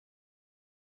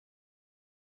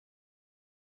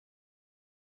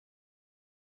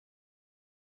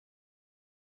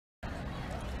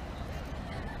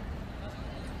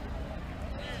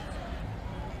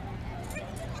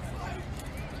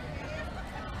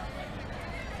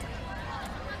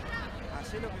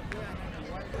sé lo que juegan en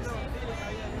Uruguay.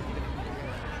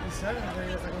 Y saben que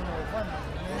había sacado una bufanda.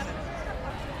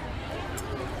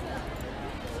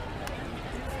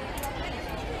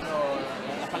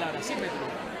 Las palabras, símetro.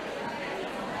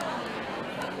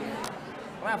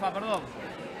 Rafa, perdón.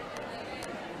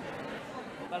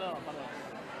 Perdón.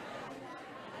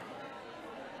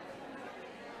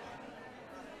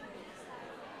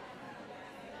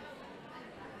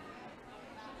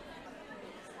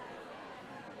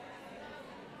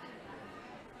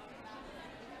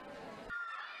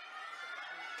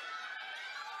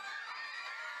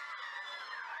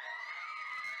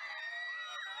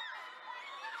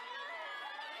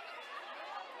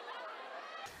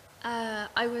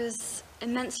 I was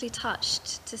immensely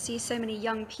touched to see so many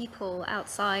young people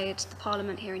outside the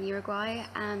parliament here in Uruguay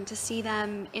and to see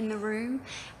them in the room.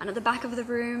 And at the back of the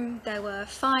room there were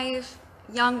 5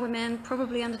 young women,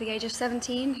 probably under the age of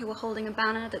 17, who were holding a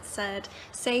banner that said,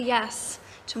 "Say yes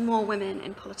to more women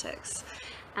in politics."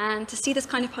 And to see this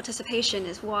kind of participation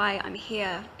is why I'm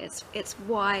here. It's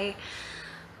why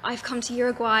I've come to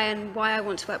Uruguay and why I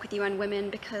want to work with UN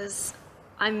Women, because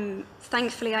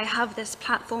thankfully I have this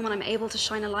platform and I'm able to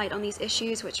shine a light on these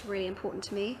issues which are really important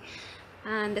to me.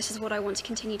 And this is what I want to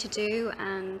continue to do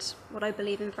and what I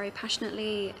believe in very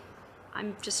passionately.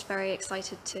 I'm just very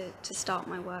excited to start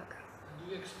my work.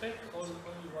 Do you expect all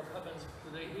what happens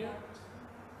today here?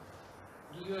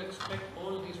 Do you expect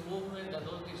all this movement and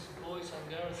all these boys and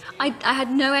girls here? I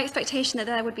had no expectation that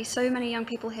there would be so many young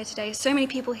people here today, so many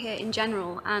people here in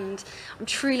general, and I'm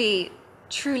truly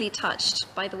touched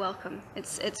by the welcome.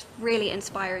 It's really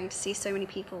inspiring to see so many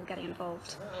people getting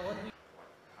involved.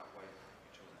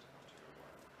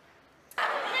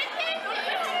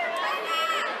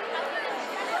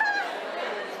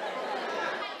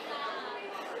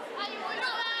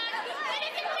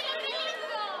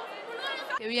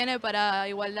 Que viene para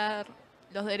igualar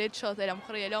los derechos de la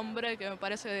mujer y el hombre, que me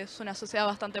parece que es una sociedad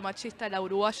bastante machista, la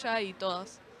uruguaya y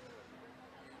todas.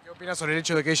 ¿Qué opinas sobre el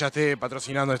hecho de que ella esté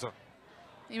patrocinando esto?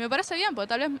 Y me parece bien, porque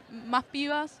tal vez más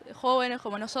pibas, jóvenes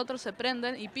como nosotros, se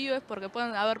prenden, y pibes, porque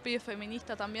pueden haber pibes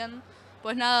feministas también.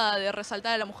 Pues nada de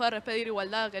resaltar a la mujer, es pedir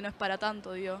igualdad, que no es para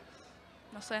tanto, digo.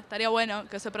 No sé, estaría bueno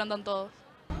que se prendan todos.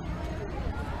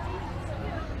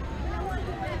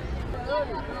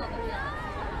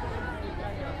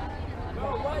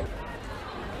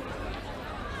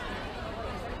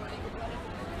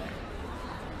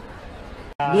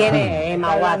 Viene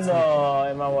Emma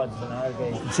Watson. Emma Watson, a ver qué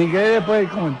dice. Si querés después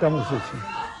comentamos eso.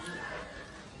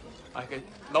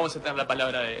 Vamos a tener la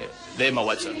palabra de Emma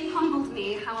Watson.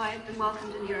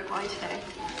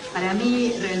 Para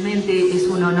mí realmente es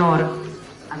un honor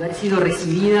haber sido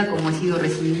recibida como he sido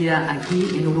recibida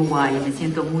aquí en Uruguay. Me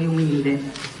siento muy humilde.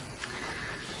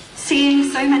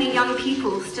 Seeing so many young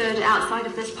people stood outside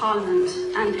of this parliament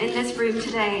and in this room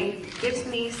today gives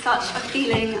me such a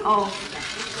feeling of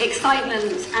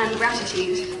excitement and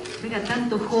gratitude. Ver a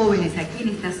tantos jóvenes aquí en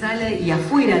esta sala y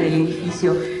afuera del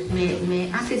edificio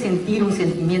me hace sentir un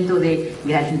sentimiento de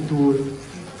gratitud.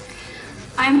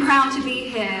 I am proud to be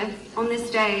here on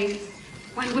this day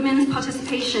when women's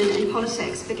participation in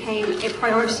politics became a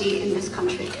priority in this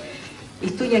country.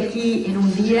 Estoy aquí en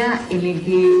un día en el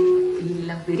que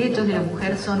los derechos de la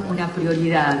mujer son una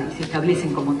prioridad y se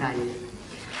establecen como tal.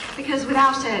 Because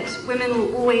without it, women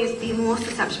will always be more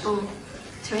susceptible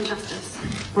to injustice.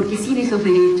 Porque sin esos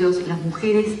derechos, las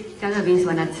mujeres cada vez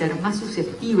van a ser más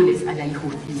susceptibles a la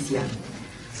injusticia.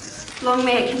 Long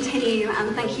may it continue,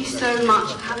 and thank you so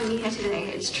much for having me here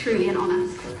today. It's truly an honor.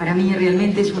 Para mí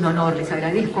realmente es un honor, les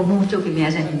agradezco mucho que me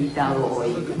hayan invitado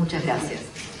hoy. Muchas gracias.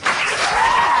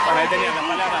 Bueno, ahí tenían las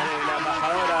palabras de la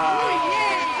embajadora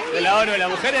de la ONU de las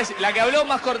mujeres, la que habló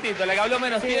más cortito, la que habló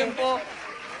menos tiempo,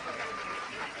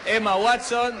 Emma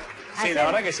Watson. Sí, la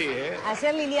verdad que sí.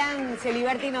 Ayer Lilian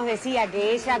Celiberti nos decía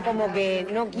que ella como que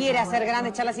no quiere hacer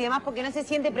grandes charlas y demás porque no se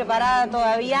siente preparada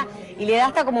todavía y le da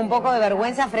hasta como un poco de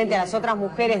vergüenza frente a las otras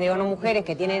mujeres de ONU Mujeres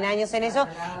que tienen años en eso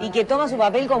y que toma su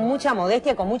papel con mucha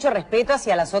modestia, con mucho respeto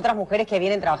hacia las otras mujeres que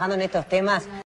vienen trabajando en estos temas.